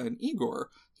Elga and Igor,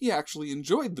 he actually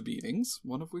enjoyed the beatings,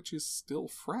 one of which is still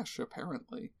fresh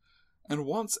apparently, and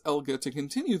wants Elga to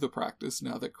continue the practice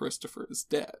now that Christopher is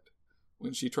dead.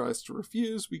 When she tries to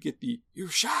refuse, we get the "you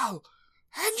shall,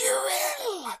 and you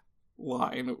will"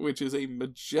 line, which is a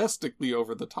majestically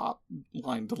over-the-top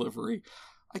line delivery.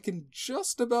 I can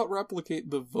just about replicate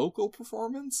the vocal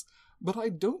performance, but I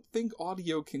don't think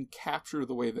audio can capture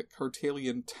the way that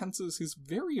Kartalian tenses his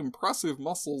very impressive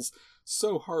muscles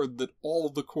so hard that all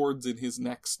the cords in his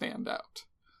neck stand out.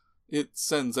 It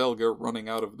sends Elga running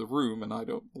out of the room, and I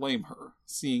don't blame her.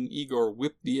 Seeing Igor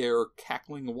whip the air,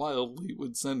 cackling wildly,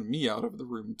 would send me out of the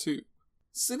room too.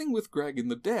 Sitting with Greg in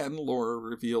the den, Laura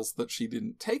reveals that she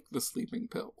didn't take the sleeping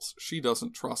pills. She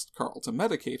doesn't trust Carl to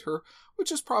medicate her, which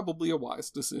is probably a wise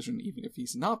decision even if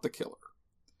he's not the killer.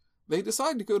 They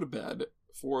decide to go to bed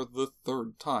for the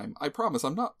third time. I promise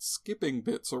I'm not skipping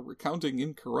bits or recounting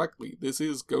incorrectly. This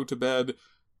is go to bed,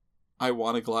 I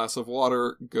want a glass of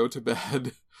water, go to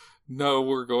bed. No,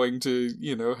 we're going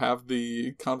to, have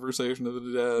the conversation of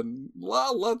the den.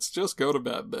 Well, let's just go to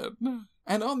bed then.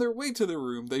 And on their way to their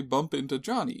room, they bump into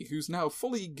Johnny, who's now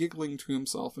fully giggling to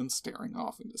himself and staring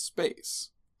off into space.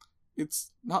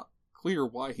 It's not clear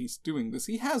why he's doing this.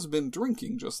 He has been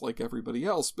drinking just like everybody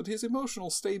else, but his emotional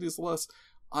state is less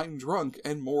 "I'm drunk"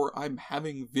 and more "I'm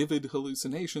having vivid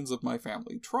hallucinations of my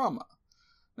family trauma."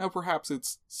 Now perhaps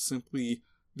it's simply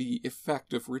the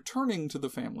effect of returning to the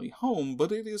family home,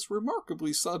 but it is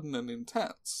remarkably sudden and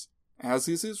intense. As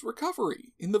is his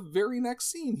recovery. In the very next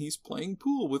scene, he's playing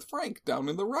pool with Frank down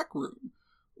in the rec room,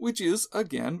 which is,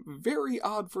 again, very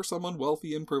odd for someone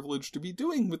wealthy and privileged to be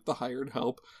doing with the hired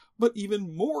help, but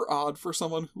even more odd for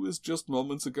someone who was just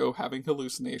moments ago having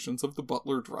hallucinations of the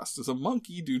butler dressed as a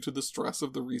monkey due to the stress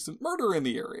of the recent murder in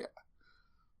the area.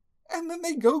 And then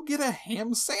they go get a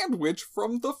ham sandwich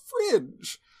from the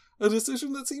fridge, a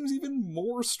decision that seems even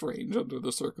more strange under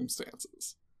the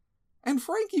circumstances. And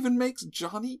Frank even makes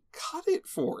Johnny cut it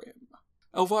for him.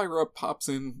 Elvira pops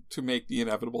in to make the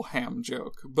inevitable ham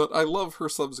joke, but I love her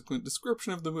subsequent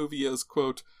description of the movie as,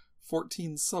 quote,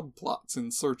 14 subplots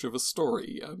in search of a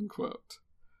story, unquote.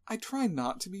 I try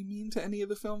not to be mean to any of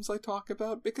the films I talk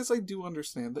about, because I do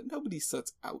understand that nobody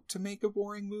sets out to make a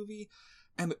boring movie,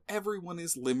 and everyone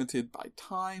is limited by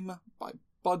time, by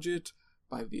budget,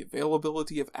 by the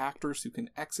availability of actors who can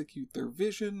execute their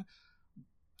vision.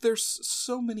 There's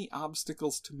so many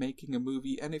obstacles to making a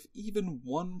movie, and if even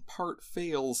one part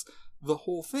fails, the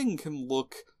whole thing can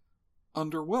look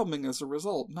underwhelming as a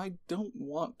result, and I don't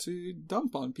want to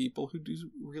dump on people who do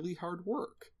really hard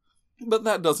work. But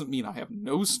that doesn't mean I have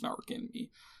no snark in me,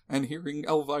 and hearing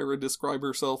Elvira describe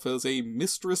herself as a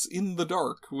mistress in the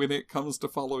dark when it comes to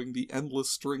following the endless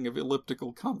string of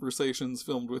elliptical conversations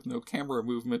filmed with no camera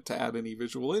movement to add any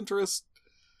visual interest,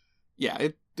 yeah,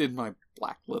 it did my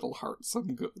black little heart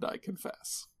some good, I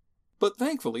confess. But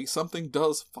thankfully, something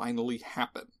does finally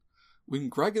happen. When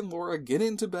Greg and Laura get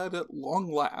into bed at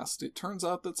long last, it turns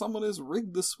out that someone has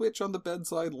rigged the switch on the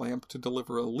bedside lamp to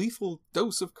deliver a lethal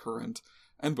dose of current,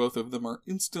 and both of them are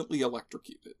instantly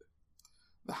electrocuted.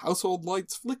 The household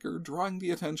lights flicker, drawing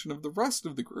the attention of the rest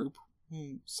of the group,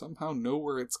 who somehow know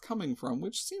where it's coming from,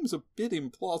 which seems a bit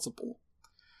implausible.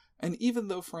 And even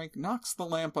though Frank knocks the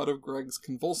lamp out of Greg's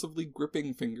convulsively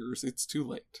gripping fingers, it's too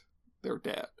late. They're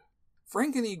dead.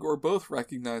 Frank and Igor both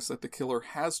recognize that the killer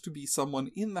has to be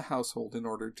someone in the household in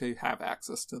order to have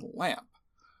access to the lamp.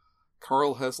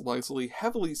 Carl has Leslie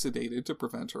heavily sedated to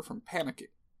prevent her from panicking.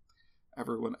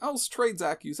 Everyone else trades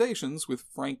accusations, with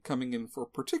Frank coming in for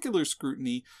particular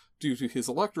scrutiny due to his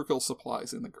electrical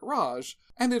supplies in the garage,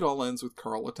 and it all ends with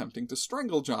Carl attempting to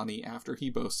strangle Johnny after he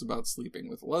boasts about sleeping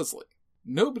with Leslie.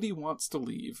 Nobody wants to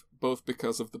leave, both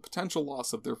because of the potential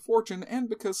loss of their fortune and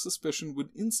because suspicion would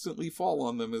instantly fall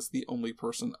on them as the only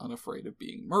person unafraid of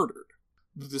being murdered.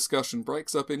 The discussion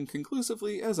breaks up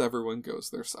inconclusively as everyone goes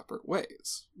their separate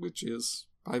ways, which is,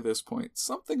 by this point,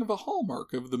 something of a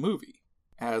hallmark of the movie.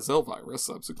 as Elvira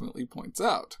subsequently points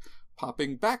out,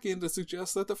 popping back in to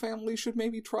suggest that the family should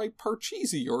maybe try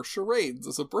Parcheesi or charades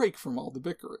as a break from all the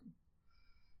bickering.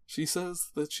 She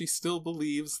says that she still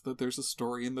believes that there's a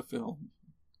story in the film,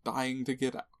 dying to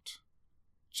get out.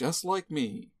 Just like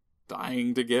me,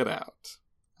 dying to get out.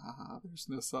 There's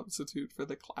no substitute for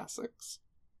the classics.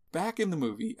 Back in the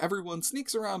movie, everyone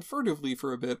sneaks around furtively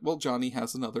for a bit while Johnny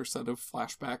has another set of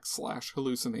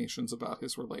flashbacks/hallucinations about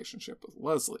his relationship with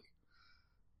Leslie.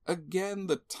 Again,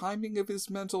 the timing of his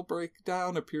mental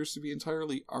breakdown appears to be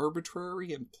entirely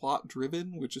arbitrary and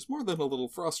plot-driven, which is more than a little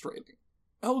frustrating.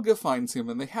 Elga finds him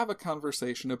and they have a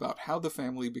conversation about how the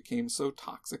family became so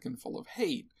toxic and full of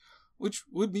hate, which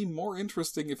would be more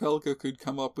interesting if Elga could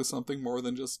come up with something more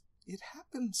than just, it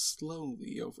happened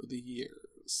slowly over the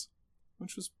years,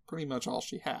 which was pretty much all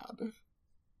she had.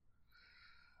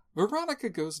 Veronica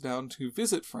goes down to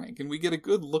visit Frank and we get a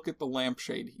good look at the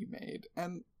lampshade he made,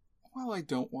 and while I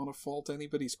don't want to fault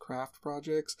anybody's craft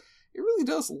projects, it really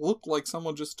does look like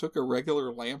someone just took a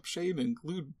regular lampshade and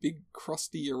glued big,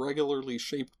 crusty, irregularly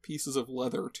shaped pieces of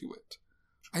leather to it.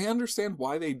 I understand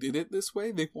why they did it this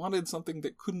way. They wanted something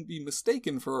that couldn't be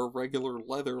mistaken for a regular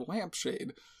leather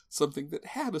lampshade, something that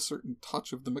had a certain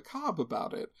touch of the macabre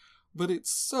about it, but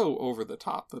it's so over the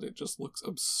top that it just looks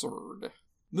absurd.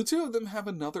 The two of them have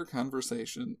another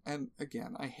conversation, and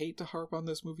again, I hate to harp on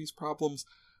this movie's problems,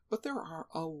 but there are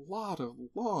a lot of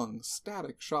long,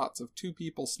 static shots of two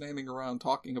people standing around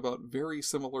talking about very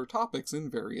similar topics in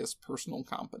various personal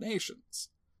combinations.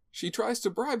 She tries to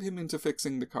bribe him into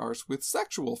fixing the cars with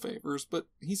sexual favors, but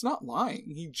he's not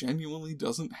lying. He genuinely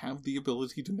doesn't have the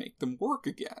ability to make them work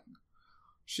again.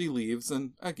 She leaves,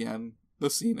 and again, the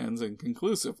scene ends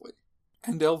inconclusively.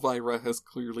 And Elvira has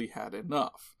clearly had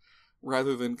enough.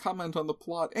 Rather than comment on the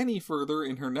plot any further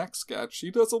in her next sketch,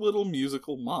 she does a little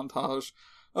musical montage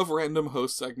of random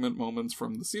host segment moments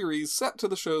from the series set to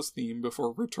the show's theme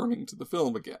before returning to the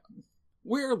film again,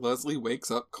 where Leslie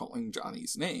wakes up calling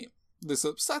Johnny's name. This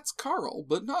upsets Carl,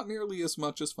 but not nearly as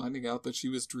much as finding out that she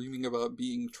was dreaming about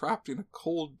being trapped in a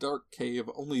cold, dark cave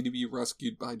only to be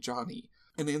rescued by Johnny.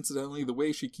 And incidentally, the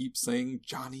way she keeps saying,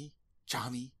 Johnny,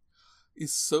 Johnny,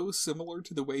 is so similar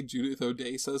to the way Judith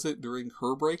O'Dea says it during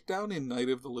her breakdown in Night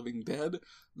of the Living Dead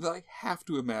that I have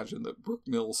to imagine that Brooke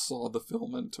Mills saw the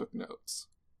film and took notes.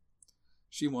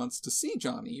 She wants to see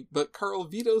Johnny, but Carl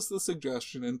vetoes the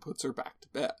suggestion and puts her back to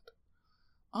bed.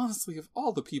 Honestly, of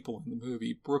all the people in the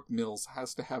movie, Brooke Mills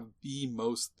has to have the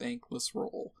most thankless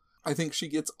role. I think she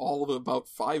gets all of about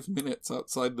 5 minutes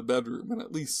outside the bedroom, and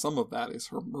at least some of that is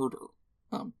her murder.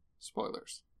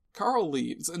 Spoilers. Carl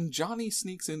leaves, and Johnny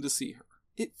sneaks in to see her.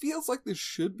 It feels like this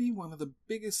should be one of the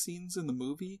biggest scenes in the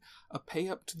movie, a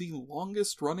pay-up to the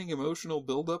longest-running emotional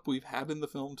build-up we've had in the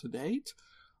film to date,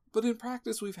 but in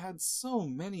practice we've had so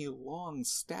many long,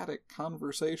 static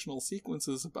conversational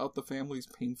sequences about the family's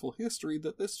painful history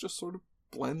that this just sort of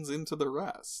blends into the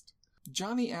rest.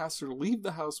 Johnny asks her to leave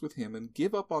the house with him and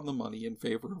give up on the money in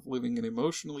favor of living an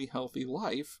emotionally healthy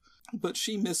life, but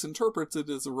she misinterprets it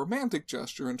as a romantic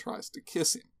gesture and tries to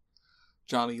kiss him.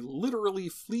 Johnny literally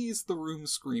flees the room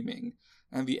screaming,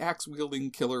 and the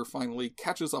axe-wielding killer finally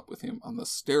catches up with him on the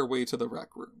stairway to the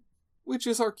rec room. Which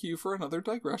is our cue for another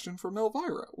digression from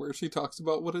Elvira, where she talks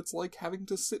about what it's like having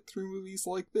to sit through movies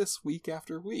like this week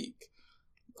after week.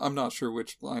 I'm not sure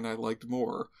which line I liked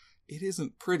more. It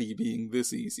isn't pretty being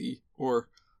this easy, or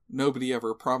nobody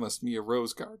ever promised me a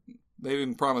rose garden. They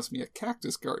didn't promise me a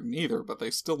cactus garden either, but they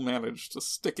still managed to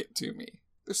stick it to me.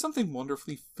 There's something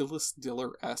wonderfully Phyllis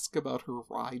Diller-esque about her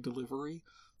wry delivery,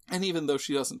 and even though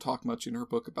she doesn't talk much in her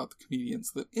book about the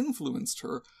comedians that influenced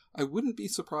her, I wouldn't be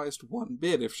surprised one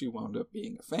bit if she wound up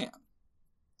being a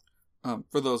fan.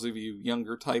 For those of you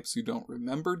younger types who don't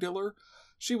remember Diller,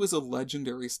 she was a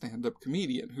legendary stand-up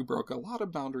comedian who broke a lot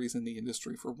of boundaries in the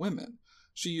industry for women.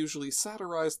 She usually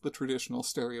satirized the traditional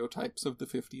stereotypes of the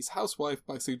 50s housewife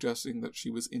by suggesting that she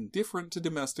was indifferent to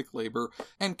domestic labor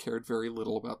and cared very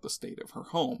little about the state of her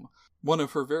home. One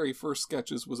of her very first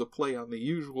sketches was a play on the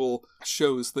usual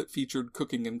shows that featured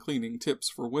cooking and cleaning tips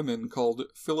for women called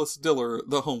Phyllis Diller,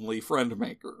 the Homely Friend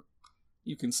Maker.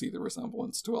 You can see the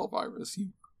resemblance to Elvira's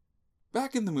humor.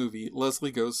 Back in the movie,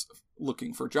 Leslie goes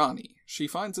looking for Johnny. She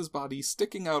finds his body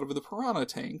sticking out of the piranha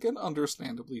tank and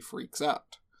understandably freaks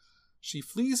out. She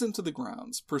flees into the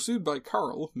grounds, pursued by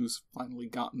Carl, who's finally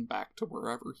gotten back to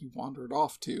wherever he wandered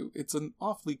off to. It's an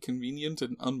awfully convenient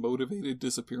and unmotivated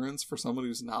disappearance for someone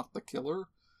who's not the killer,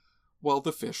 while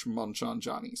the fish munch on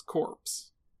Johnny's corpse.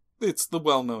 It's the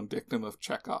well-known dictum of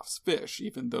Chekhov's fish,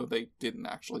 even though they didn't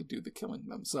actually do the killing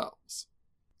themselves.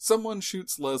 Someone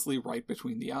shoots Leslie right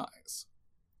between the eyes.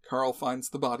 Carl finds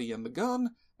the body and the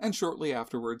gun, and shortly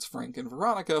afterwards Frank and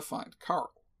Veronica find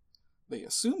Carl. They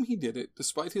assume he did it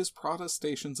despite his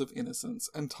protestations of innocence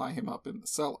and tie him up in the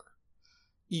cellar.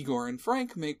 Igor and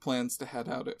Frank make plans to head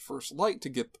out at first light to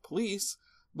get the police,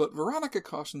 but Veronica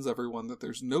cautions everyone that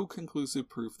there's no conclusive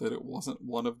proof that it wasn't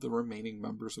one of the remaining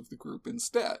members of the group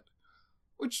instead.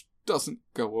 Which doesn't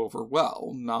go over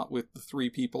well, not with the 3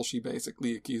 people she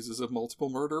basically accuses of multiple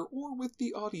murder, or with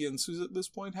the audience who's at this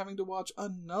point having to watch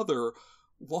another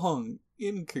long,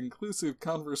 inconclusive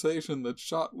conversation that's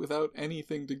shot without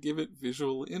anything to give it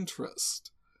visual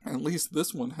interest. At least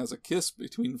this one has a kiss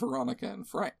between Veronica and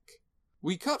Frank.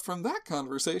 We cut from that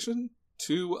conversation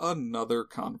to another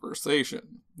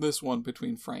conversation, this one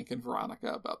between Frank and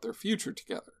Veronica about their future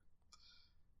together.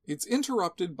 It's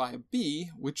interrupted by a bee,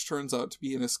 which turns out to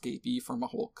be an escapee from a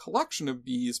whole collection of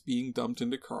bees being dumped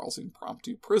into Carl's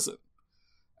impromptu prison.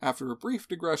 After a brief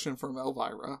digression from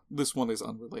Elvira, this one is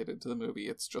unrelated to the movie,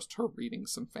 it's just her reading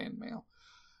some fan mail,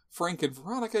 Frank and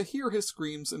Veronica hear his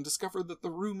screams and discover that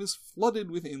the room is flooded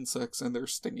with insects and they're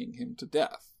stinging him to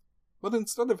death. But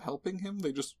instead of helping him,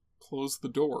 they just close the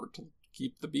door to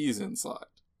keep the bees inside.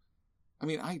 I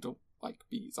mean, I don't like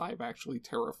bees. I'm actually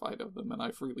terrified of them, and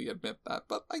I freely admit that,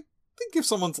 but I think if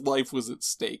someone's life was at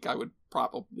stake, I would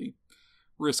probably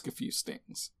risk a few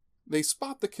stings. They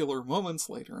spot the killer moments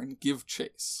later and give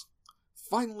chase.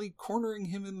 Finally cornering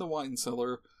him in the wine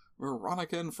cellar,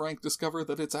 Veronica and Frank discover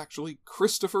that it's actually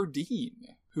Christopher Dean,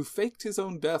 who faked his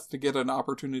own death to get an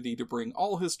opportunity to bring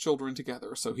all his children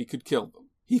together so he could kill them.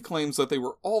 He claims that they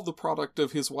were all the product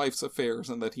of his wife's affairs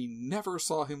and that he never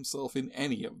saw himself in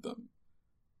any of them.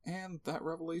 And that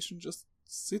revelation just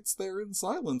sits there in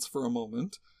silence for a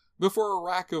moment, before a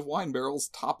rack of wine barrels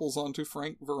topples onto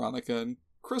Frank, Veronica, and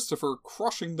Christopher,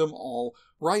 crushing them all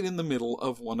right in the middle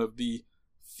of one of the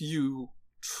few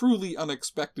truly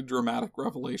unexpected dramatic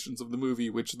revelations of the movie,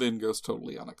 which then goes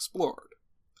totally unexplored.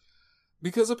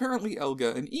 Because apparently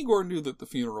Elga and Igor knew that the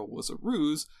funeral was a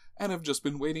ruse, and have just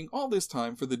been waiting all this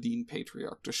time for the Dean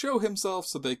Patriarch to show himself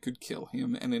so they could kill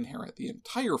him and inherit the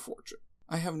entire fortune.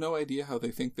 I have no idea how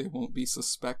they think they won't be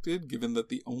suspected, given that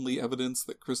the only evidence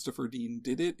that Christopher Dean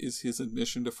did it is his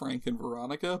admission to Frank and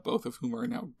Veronica, both of whom are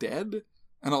now dead.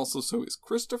 And also so is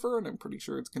Christopher, and I'm pretty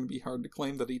sure it's going to be hard to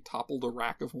claim that he toppled a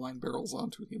rack of wine barrels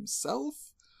onto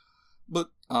himself. But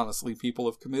honestly, people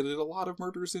have committed a lot of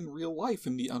murders in real life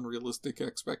in the unrealistic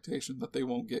expectation that they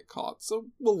won't get caught, so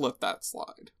we'll let that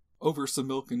slide. Over some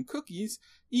milk and cookies,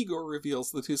 Igor reveals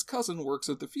that his cousin works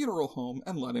at the funeral home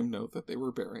and let him know that they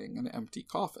were burying an empty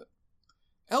coffin.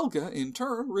 Elga, in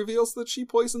turn, reveals that she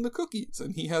poisoned the cookies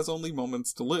and he has only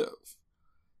moments to live.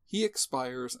 He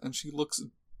expires and she looks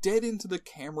dead into the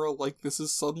camera like this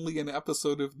is suddenly an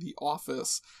episode of The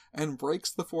Office and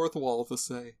breaks the fourth wall to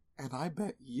say, "And I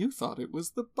bet you thought it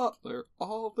was the butler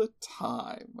all the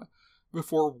time,"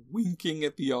 before winking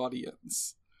at the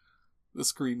audience. The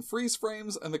screen freeze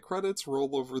frames and the credits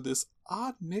roll over this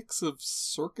odd mix of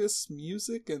circus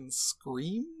music and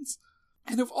screams.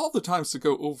 And of all the times to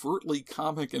go overtly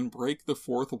comic and break the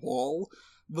fourth wall,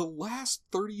 the last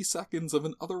 30 seconds of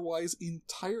an otherwise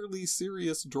entirely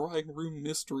serious drawing room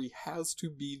mystery has to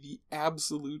be the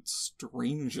absolute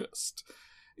strangest.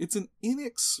 It's an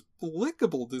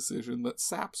inexplicable decision that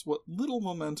saps what little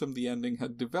momentum the ending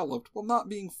had developed while not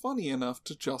being funny enough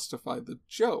to justify the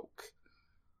joke.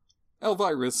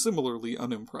 Elvira is similarly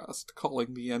unimpressed,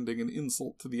 calling the ending an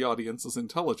insult to the audience's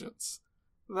intelligence.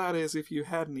 That is, if you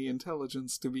had any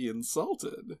intelligence to be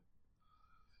insulted.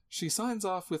 She signs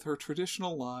off with her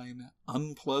traditional line,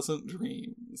 "Unpleasant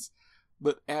dreams,"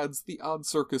 but adds the odd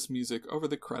circus music over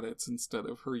the credits instead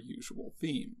of her usual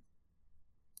theme.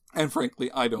 And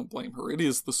frankly, I don't blame her. It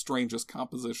is the strangest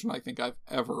composition I think I've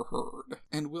ever heard.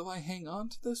 And will I hang on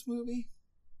to this movie?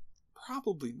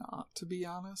 Probably not, to be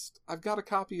honest. I've got a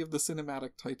copy of the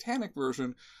cinematic Titanic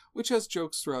version, which has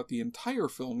jokes throughout the entire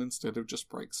film instead of just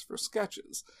breaks for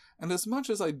sketches. And as much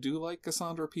as I do like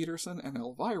Cassandra Peterson and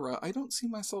Elvira, I don't see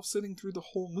myself sitting through the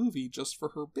whole movie just for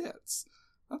her bits.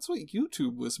 That's what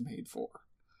YouTube was made for.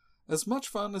 As much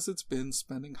fun as it's been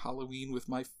spending Halloween with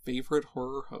my favorite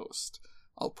horror host,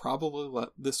 I'll probably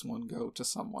let this one go to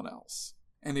someone else.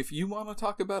 And if you want to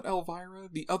talk about Elvira,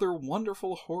 the other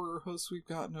wonderful horror hosts we've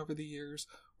gotten over the years,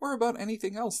 or about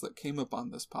anything else that came up on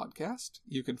this podcast,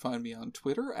 you can find me on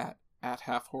Twitter at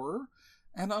 @halfhorror,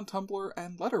 and on Tumblr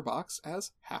and Letterboxd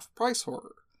as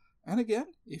halfpricehorror. And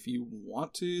again, if you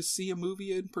want to see a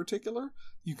movie in particular,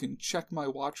 you can check my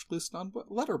watch list on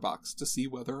Letterboxd to see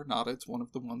whether or not it's one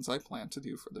of the ones I plan to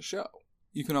do for the show.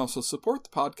 You can also support the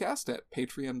podcast at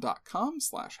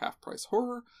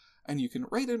patreon.com/halfpricehorror, and you can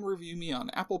rate and review me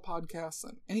on Apple Podcasts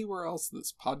and anywhere else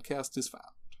this podcast is found.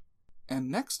 And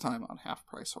next time on Half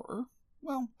Price Horror,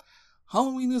 well,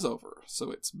 Halloween is over, so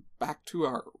it's back to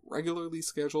our regularly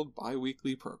scheduled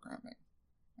bi-weekly programming.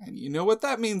 And you know what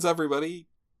that means, everybody.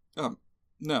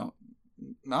 No,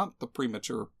 not the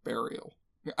premature burial.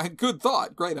 Good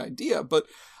thought, great idea, but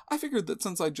I figured that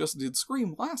since I just did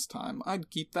Scream last time, I'd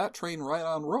keep that train right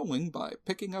on rolling by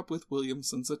picking up with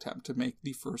Williamson's attempt to make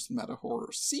the first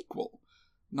meta-horror sequel,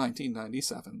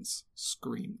 1997's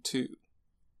Scream 2.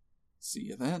 See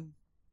you then.